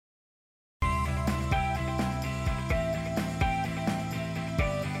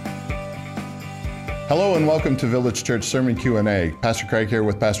Hello and welcome to Village Church Sermon Q&A. Pastor Craig here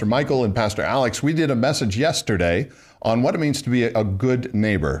with Pastor Michael and Pastor Alex. We did a message yesterday on what it means to be a good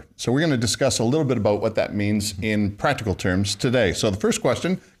neighbor. So we're going to discuss a little bit about what that means in practical terms today. So the first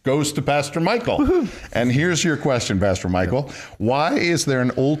question goes to Pastor Michael. Woo-hoo. And here's your question, Pastor Michael. Why is there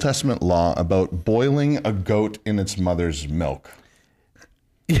an Old Testament law about boiling a goat in its mother's milk?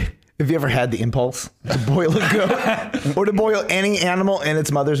 Have you ever had the impulse to boil a goat or to boil any animal in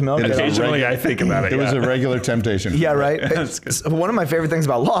its mother's milk? Occasionally I think about it. It was a regular temptation. Yeah, right? It's one of my favorite things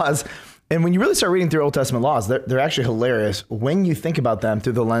about laws, and when you really start reading through Old Testament laws, they're actually hilarious when you think about them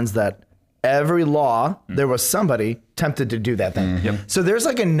through the lens that every law, there was somebody tempted to do that thing. Yep. So there's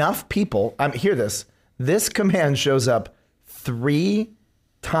like enough people, hear this, this command shows up 3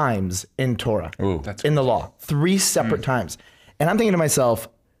 times in Torah, in the law, 3 separate times. And I'm thinking to myself,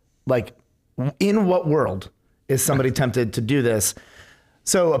 like, in what world is somebody tempted to do this?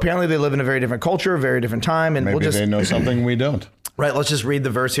 So apparently they live in a very different culture, very different time. And Maybe they know something we don't. Right, let's just read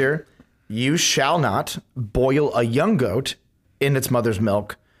the verse here. You shall not boil a young goat in its mother's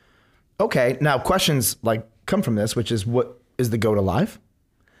milk. Okay, now questions like come from this, which is, what is the goat alive?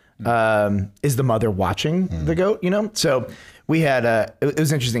 Is the mother watching the goat, you know? So we had, it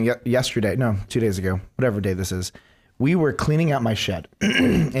was interesting yesterday, 2 days ago, whatever day this is. We were cleaning out my shed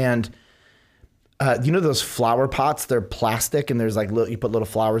and you know those flower pots, they're plastic and there's like, you put little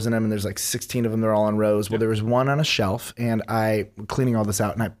flowers in them and there's like 16 of them, they're all in rows. Well, there was one on a shelf and I'm cleaning all this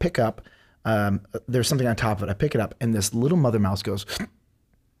out and I pick up, there's something on top of it. I pick it up and this little mother mouse goes,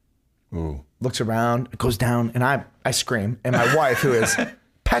 ooh, looks around, it goes down and I scream. And my wife, who is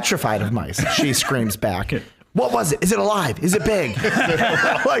petrified of mice, she screams back. What was it? Is it alive? Is it big?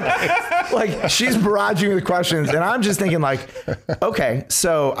 like she's barraging with questions. And I'm just thinking like, okay,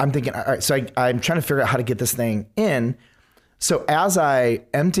 so I'm thinking, all right, so I'm trying to figure out how to get this thing in. So as I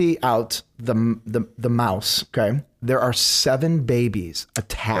empty out the mouse, okay, there are 7 babies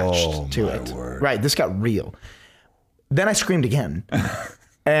attached to it. Word. Right, this got real. Then I screamed again.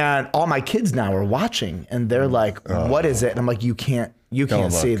 And all my kids now are watching and they're like, what is it? And I'm like, you can't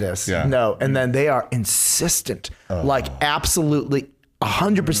see this. Yeah. No. And then they are insistent, like absolutely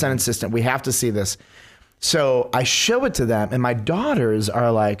 100% insistent. We have to see this. So I show it to them and my daughters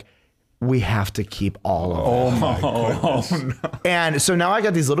are like, we have to keep all of them. Oh my goodness. No. And so now I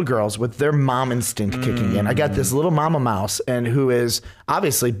got these little girls with their mom instinct kicking in. I got this little mama mouse and who is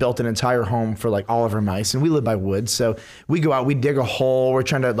obviously built an entire home for like all of her mice. And we live by wood. So we go out, we dig a hole. We're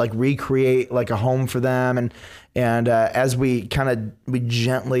trying to like recreate like a home for them. And as we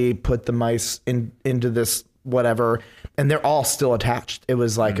gently put the mice into this whatever, and they're all still attached. It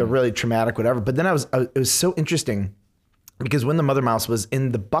was like a really traumatic whatever. But then it was so interesting because when the mother mouse was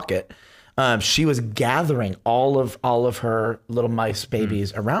in the bucket, she was gathering all of her little mice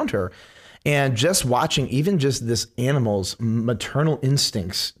babies around her. And just watching even just this animal's maternal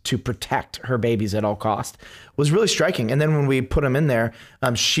instincts to protect her babies at all cost was really striking. And then when we put them in there,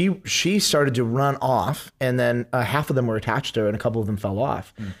 she started to run off and then half of them were attached to her and a couple of them fell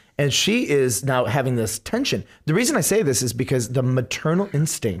off. And she is now having this tension. The reason I say this is because the maternal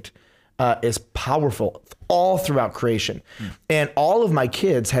instinct is powerful all throughout creation. And all of my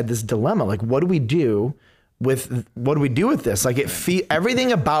kids had this dilemma, like, what do we do with this? Like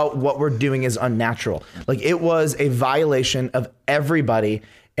everything about what we're doing is unnatural. Like it was a violation of everybody.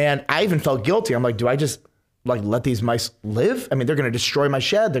 And I even felt guilty. I'm like, do I just like let these mice live? I mean, they're going to destroy my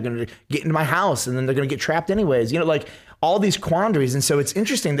shed. They're going to get into my house and then they're going to get trapped anyways, you know, like all these quandaries. And so it's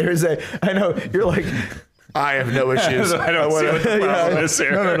interesting. I know you're like, I have no issues. I don't see what the problem is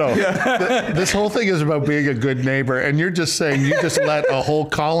here. No. Yeah. This whole thing is about being a good neighbor, and you're just saying you just let a whole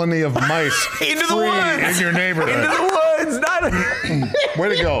colony of mice into the woods in your neighborhood. Into the woods.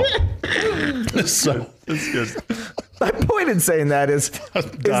 Way to go. So that's good. My point in saying that is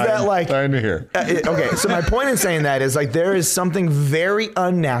that like dying to hear. Okay, so my point in saying that is like there is something very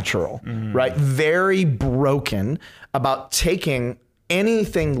unnatural, right? Very broken about taking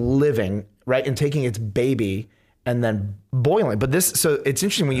anything living, right, and taking its baby and then boiling. But so it's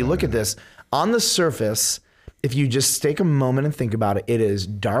interesting when you look at this on the surface. If you just take a moment and think about it, it is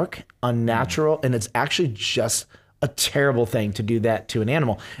dark, unnatural, and it's actually just a terrible thing to do that to an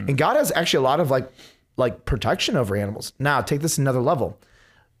animal. And God has actually a lot of like protection over animals. Now, take this another level.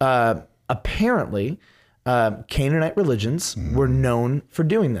 Apparently, Canaanite religions were known for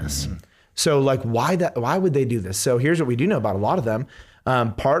doing this. So like, why would they do this? So here's what we do know about a lot of them.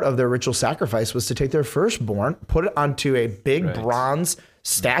 Part of their ritual sacrifice was to take their firstborn, put it onto a big bronze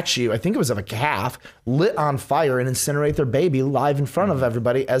statue, I think it was of a calf, lit on fire and incinerate their baby live in front of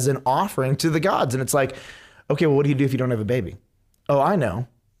everybody as an offering to the gods. And it's like, okay, well, what do you do if you don't have a baby? Oh, I know.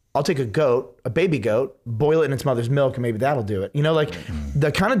 I'll take a baby goat, boil it in its mother's milk, and maybe that'll do it. You know, like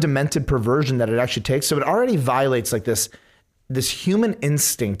the kind of demented perversion that it actually takes. So it already violates like this human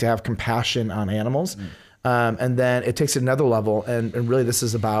instinct to have compassion on animals. And then it takes it another level. And really this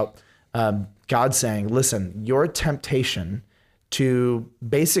is about God saying, listen, your temptation to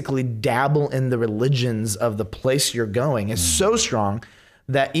basically dabble in the religions of the place you're going is so strong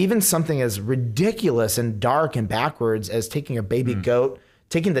that even something as ridiculous and dark and backwards as taking a baby goat,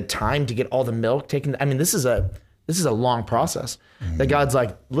 taking the time to get all the milk, this is a long process that God's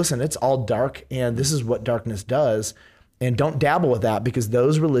like, listen, it's all dark and this is what darkness does. And don't dabble with that because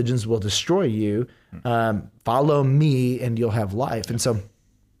those religions will destroy you. Follow me and you'll have life. And so,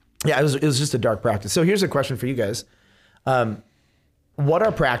 yeah, it was just a dark practice. So here's a question for you guys. What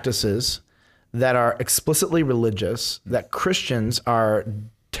are practices that are explicitly religious that Christians are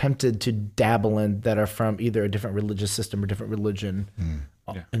tempted to dabble in that are from either a different religious system or different religion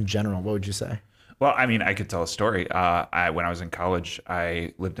in general? What would you say? Well, I mean, I could tell a story. When I was in college,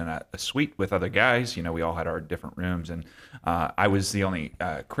 I lived in a suite with other guys. You know, we all had our different rooms, and I was the only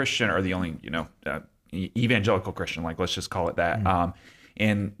Christian, or the only, evangelical Christian, like let's just call it that,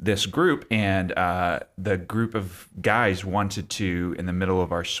 in this group. And the group of guys wanted to, in the middle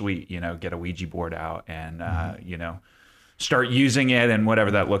of our suite, get a Ouija board out and, start using it and whatever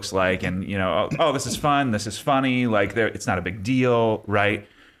that looks like. And, oh, this is fun. This is funny. Like, it's not a big deal, right?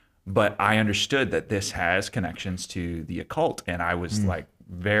 But I understood that this has connections to the occult, and I was like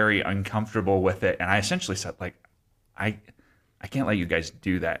very uncomfortable with it. And I essentially said, like, I can't let you guys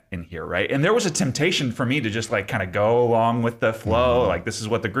do that in here, right? And there was a temptation for me to just like kind of go along with the flow, like this is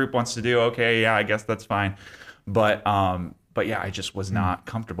what the group wants to do. Okay, yeah, I guess that's fine. But yeah, I just was not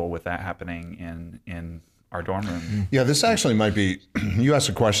comfortable with that happening in our dorm room. Yeah, this actually might be, you asked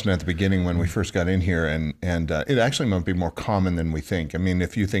a question at the beginning when we first got in here, and it actually might be more common than we think. I mean,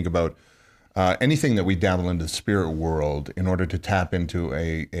 if you think about anything that we dabble into the spirit world in order to tap into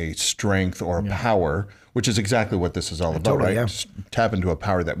a strength or a power, which is exactly what this is all about, Totally, right? yeah. Just tap into a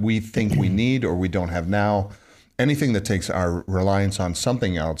power that we think we need or we don't have now. Anything that takes our reliance on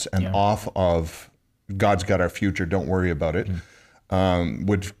something else and off of God's got our future, don't worry about it,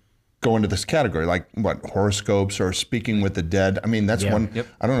 would go into this category, like what, horoscopes or speaking with the dead. I mean, that's one,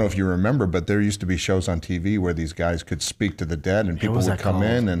 I don't know if you remember, but there used to be shows on TV where these guys could speak to the dead and people would come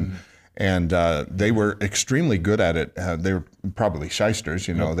in and they were extremely good at it. They were probably shysters,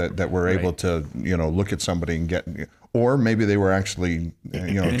 that were able to, look at somebody and get, or maybe they were actually,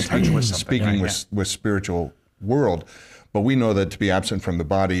 in touch with speaking with spiritual world. But we know that to be absent from the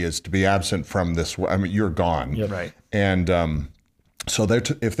body is to be absent from this. I mean, you're gone. Yep. Right. And so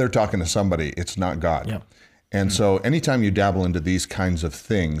if they're talking to somebody, it's not God. Yep. And so anytime you dabble into these kinds of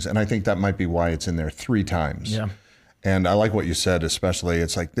things, and I think that might be why it's in there 3 times. Yeah. And I like what you said, especially,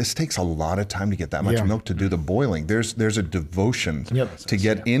 it's like, this takes a lot of time to get that much milk to do the boiling. There's a devotion to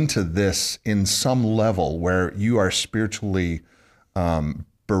get into this in some level where you are spiritually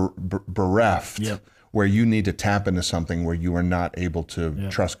bereft, where you need to tap into something where you are not able to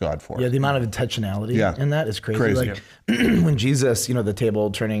trust God for. Yeah, the amount of intentionality in that is crazy. Like when Jesus, the table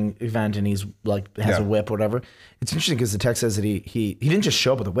turning event, and he's like has a whip or whatever. It's interesting because the text says that he didn't just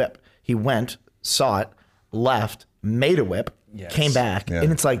show up with a whip. He went, saw it, left, made a whip, came back.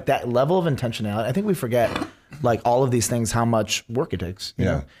 And it's like that level of intentionality. I think we forget like all of these things, how much work it takes. You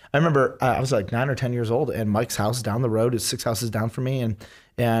know? I remember I was like 9 or 10 years old, and Mike's house down the road is 6 houses down from me.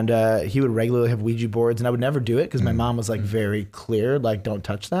 And he would regularly have Ouija boards, and I would never do it because my mom was like very clear, like, don't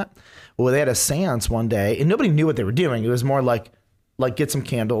touch that. Well, they had a seance one day, and nobody knew what they were doing. It was more like get some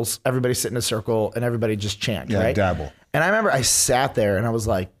candles, everybody sit in a circle, and everybody just chant, right? Dabble. And I remember I sat there, and I was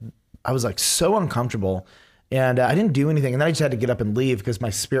like so uncomfortable, and I didn't do anything. And then I just had to get up and leave because my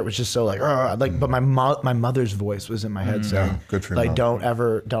spirit was just so like, but my mother's voice was in my head saying, good for you, like, don't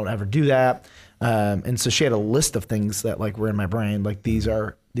ever do that. And so she had a list of things that like were in my brain, like these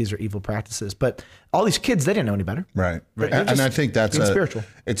are evil practices. But all these kids, they didn't know any better. Right. And I think that's spiritual.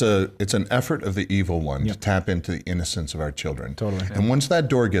 It's an effort of the evil one to tap into the innocence of our children. Totally. And once that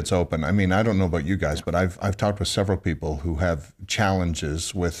door gets open, I mean, I don't know about you guys, but I've talked with several people who have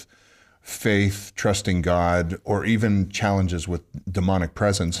challenges with faith, trusting God, or even challenges with demonic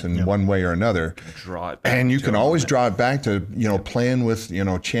presence in one way or another. Draw it back, and you can always draw it back to, playing with,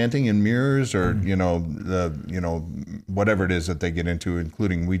 chanting in mirrors or, whatever it is that they get into,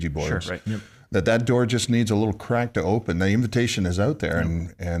 including Ouija boards. Sure, right. That door just needs a little crack to open. The invitation is out there,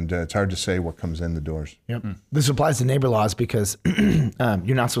 and it's hard to say what comes in the doors. Yep. This applies to neighbor laws because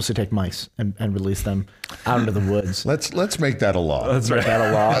you're not supposed to take mice and release them out into the woods. Let's make that a law. Let's make that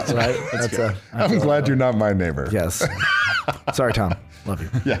a law, right? I'm glad you're not my neighbor. Yes. Sorry, Tom. Love you.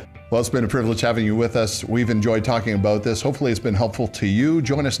 Yeah. Well, it's been a privilege having you with us. We've enjoyed talking about this. Hopefully it's been helpful to you.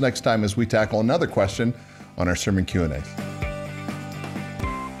 Join us next time as we tackle another question on our Sermon Q&As.